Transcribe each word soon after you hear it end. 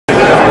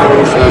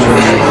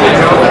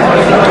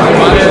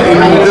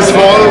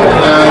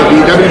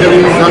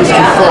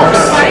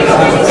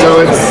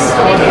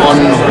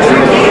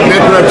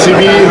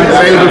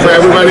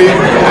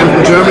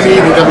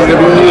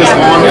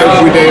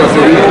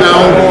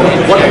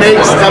what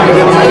makes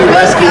WWE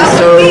wrestling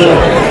so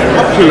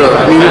popular?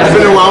 I mean, it's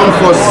been around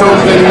for so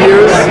many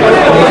years,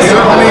 but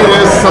certainly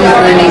there's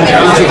something in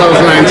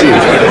 2019.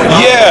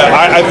 Yeah,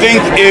 I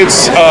think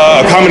it's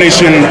a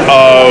combination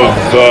of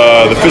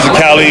the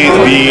physicality,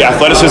 the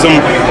athleticism.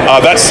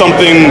 That's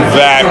something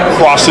that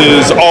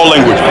crosses all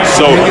languages.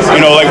 So,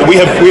 you know, like we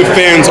have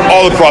fans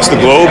all across the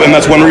globe, and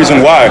that's one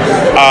reason why.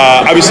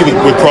 Obviously,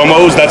 with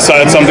promos, that's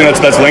something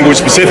that's language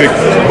specific.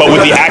 But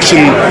with the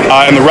action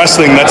and the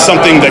wrestling, that's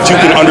something that you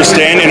can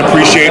understand and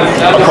appreciate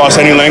across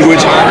any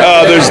language.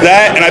 There's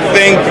that, and I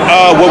think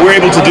what we're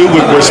able to do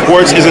where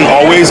sports isn't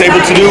always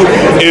able to do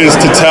is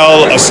to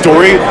tell a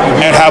story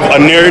and have a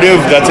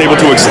narrative that's able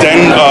to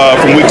extend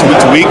from week to week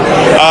to week.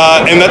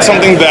 And that's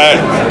something that,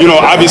 you know,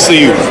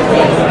 obviously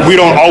we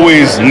don't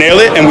always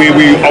nail it, and we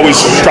always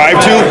strive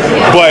to.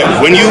 But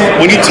when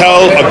you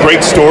tell a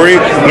great story,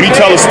 when you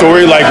tell a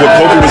story like what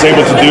Kofi was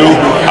able to do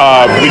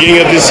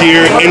beginning of this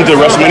year into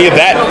WrestleMania,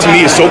 that to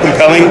me is so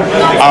compelling.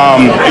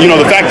 You know,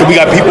 the fact that we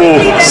got people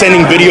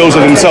sending videos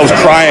of themselves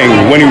crying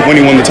when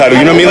he won the title.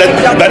 You know what I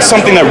mean? That's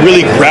something that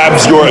really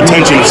grabs your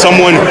attention.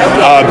 Someone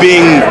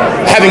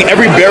having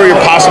every barrier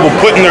possible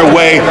put in their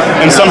way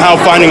and somehow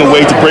finding a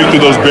way to break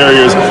through those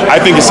barriers, I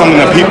think is something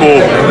that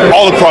people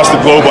all across the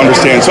globe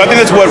understand. So I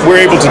think that's what we're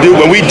able to do.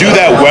 When we do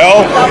that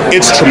well,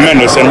 it's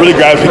tremendous and really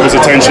grabs people's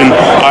attention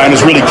and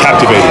is really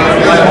captivating.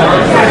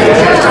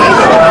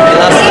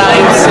 Last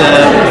times,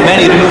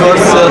 many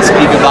rumors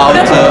speak about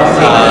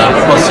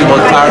possible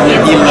partner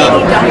deal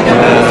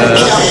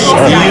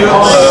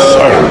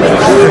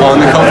on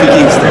Kofi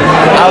Kingston.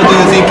 How do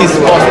you think it's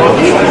possible?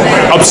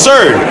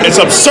 Absurd. It's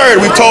absurd.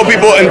 We've told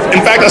people, and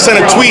in fact, I sent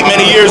a tweet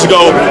many years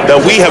ago that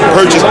we have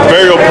purchased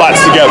burial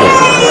plots together.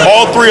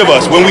 All three of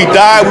us. When we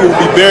die, we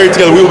will be buried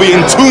together. We will be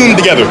entombed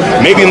together.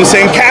 Maybe in the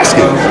same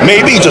casket.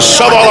 Maybe just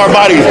shove all our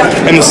bodies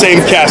in the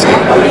same casket.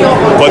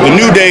 But the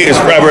New Day is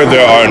forever.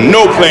 There are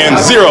no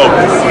plans, zero,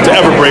 to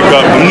ever break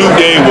up. The New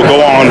Day will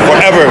go on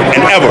forever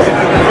and ever.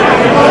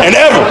 And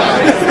ever.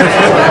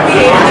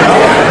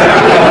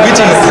 Which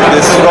is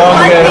the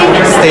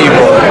stronger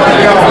stable?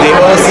 The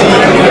OC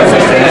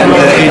and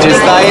the AJ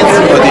Styles,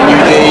 or the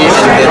New Day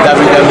and the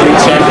WWE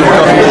Champion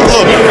Kofi Kingston?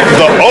 Look,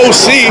 the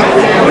OC,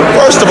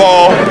 first of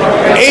all,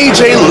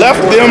 AJ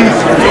left them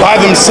by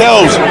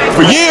themselves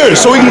for years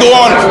so he can go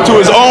on to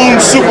his own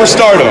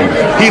superstardom.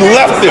 He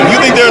left them. You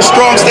think they're a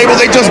strong stable?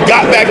 They just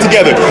got back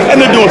together. And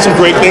they're doing some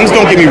great things,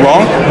 don't get me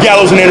wrong.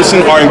 Gallows and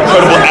Anderson are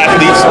incredible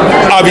athletes.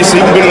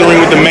 Obviously, we've been in the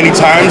ring with them many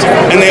times,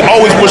 and they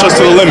always push us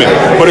to the limit.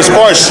 But as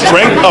far as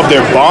strength of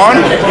their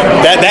bond,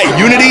 that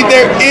unity,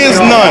 there is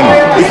none.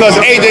 Because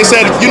AJ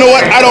said, you know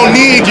what? I don't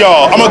need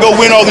y'all. I'm going to go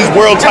win all these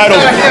world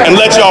titles and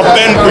let y'all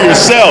fend for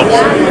yourselves.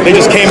 They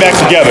just came back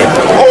together.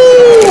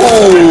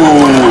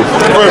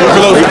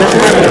 For those,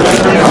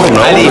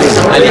 Ali.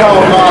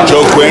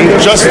 Joe Quinn.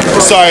 Just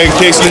sorry, in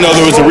case you know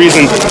there was a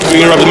reason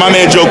we interrupted. My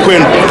man Joe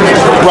Quinn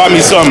brought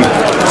me some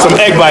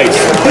egg bites.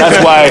 That's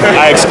why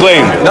I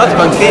exclaimed. Not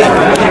pancakes.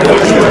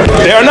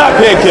 They are not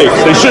pancakes.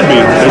 They should be.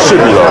 They should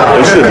be though.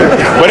 They should be.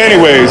 But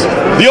anyways,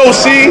 the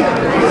OC,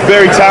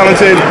 very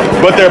talented,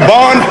 but their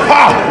bond,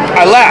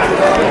 I laugh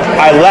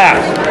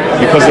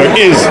because there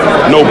is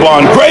no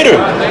bond greater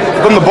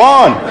than the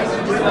bond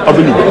of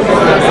the New Day.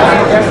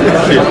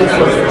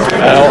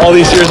 All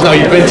these years now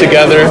you've been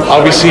together.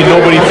 Obviously,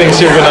 nobody thinks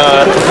you're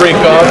gonna break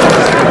up.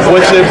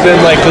 What's it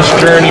been like, this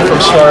journey from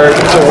start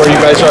to where you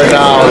guys are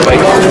now? Like,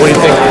 what do you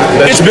think?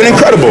 It's been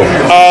incredible.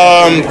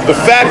 The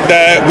fact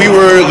that we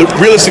were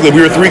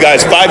three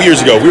guys 5 years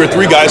ago. We were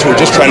three guys who were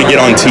just trying to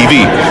get on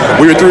TV.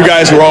 We were three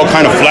guys who were all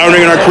kind of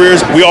floundering in our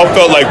careers. We all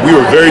felt like we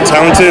were very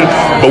talented,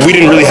 but we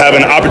didn't really have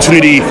an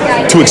opportunity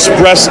to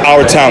express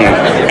our talent.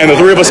 And the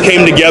three of us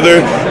came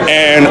together,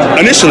 and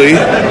initially,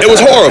 it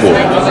was horrible.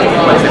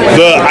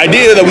 The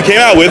idea that we came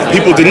out with,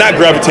 people did not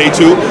gravitate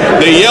to.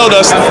 They yelled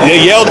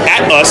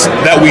at us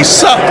that we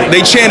sucked.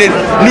 They chanted,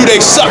 New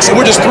Day sucks. And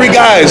we're just three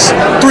guys,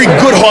 three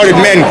good-hearted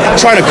men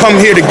trying to come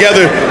here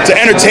together to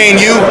entertain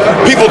you.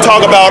 People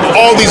talk about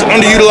all these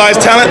underutilized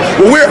talent.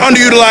 Well, we're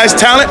underutilized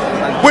talent.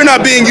 We're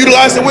not being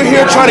utilized, and we're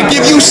here trying to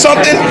give you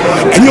something,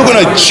 and you're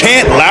gonna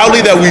chant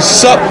loudly that we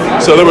suck.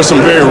 So there were some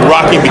very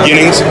rocky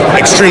beginnings,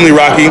 extremely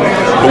rocky,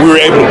 but we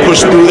were able to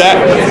push through that,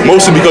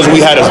 mostly because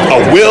we had a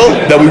will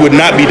that we would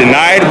not be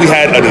denied. We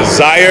had a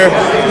desire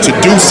to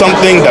do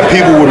something that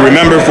people would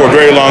remember for a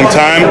very long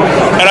time,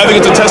 and I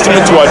think it's a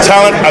testament to our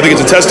talent. I think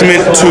it's a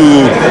testament to,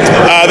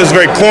 this is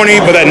very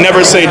corny, but that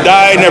never say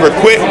die, never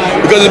quit,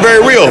 because it's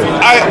very real.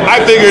 I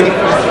figured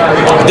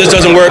if this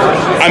doesn't work,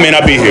 I may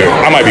not be here.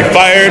 I might be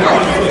fired.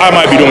 I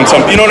might be doing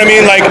something, you know what I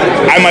mean? Like,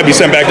 I might be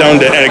sent back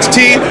down to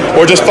NXT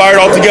or just fired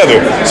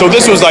altogether. So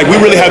this was like, we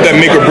really have that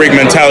make or break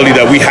mentality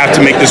that we have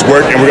to make this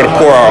work and we're gonna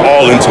pour our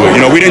all into it. You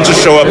know, we didn't just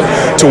show up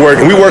to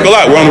work, and we work a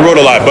lot, we're on the road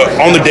a lot, but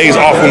on the days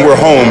off when we're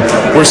home,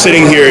 we're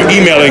sitting here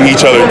emailing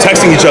each other,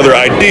 texting each other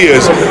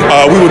ideas.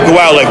 We would go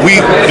out, like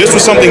this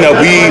was something that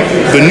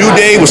the New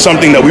Day was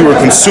something that we were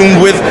consumed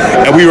with,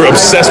 and we were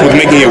obsessed with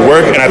making it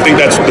work, and I think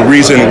that's the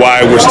reason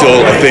why we're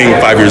still a thing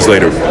 5 years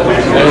later.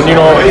 And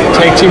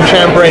tag team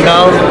champ right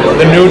now,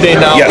 the New Day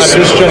now. Yes. At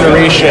this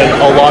generation,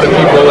 a lot of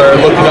people are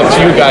looking up to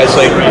you guys.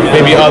 Like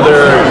maybe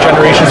other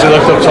generations, they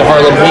looked up to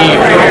Harlem Heat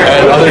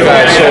and other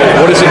guys. So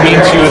what does it mean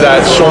to you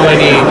that so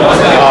many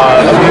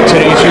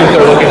today's youth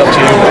are looking up to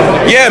you?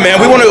 Yeah, man.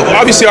 We want to.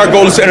 Obviously, our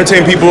goal is to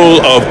entertain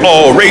people of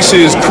all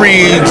races,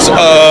 creeds,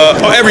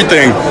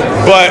 everything.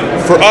 But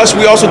for us,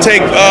 we also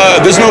take.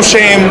 There's no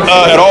shame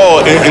at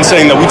all in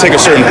saying that we take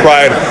a certain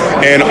pride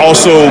and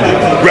also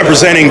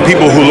representing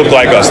people who look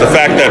like us. The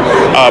fact that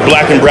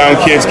black and brown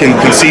kids can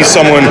see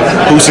someone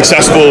who's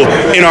successful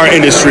in our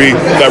industry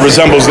that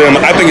resembles them,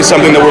 I think it's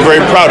something that we're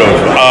very proud of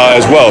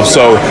as well.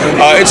 So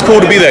it's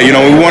cool to be there.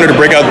 We wanted to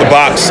break out the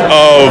box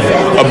of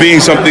being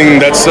something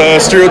that's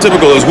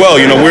stereotypical as well.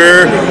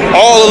 We're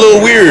all a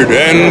little weird,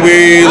 and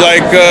we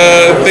like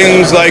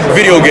things like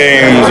video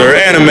games or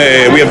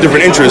anime. We have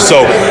different interests.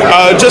 So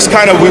just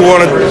kind of we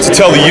wanted to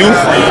tell the youth,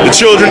 the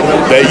children,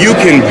 that you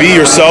can be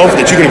yourself,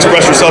 that you can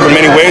express yourself in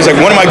many ways. Like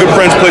one of my good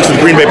friends plays for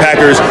the Green Bay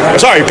Packers.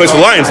 Sorry, he plays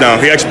for the Lions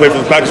now. He actually played for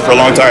the Packers for a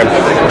long time.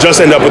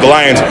 Just ended up with the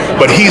Lions,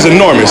 but he's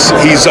enormous.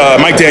 He's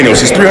Mike Daniels.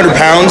 He's 300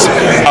 pounds,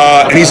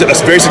 and he's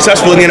very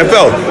successful in the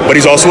NFL. But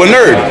he's also a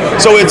nerd.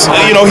 So it's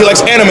he likes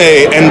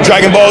anime and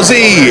Dragon Ball Z,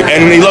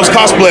 and he loves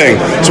cosplaying.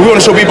 So we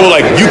want to show people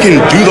like you can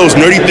do those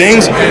nerdy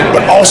things,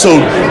 but also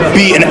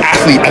be an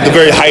athlete at the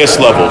very highest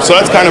level. So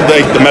that's kind of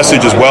like the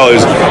message as well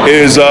is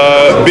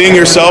being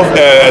yourself,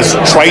 as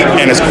trite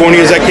and as corny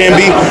as that can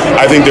be.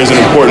 I think there's an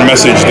important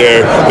message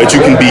there that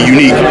you can be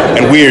unique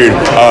and weird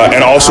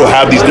and also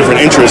have these different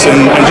interests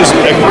and just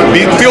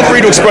feel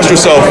free to express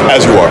yourself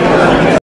as you are.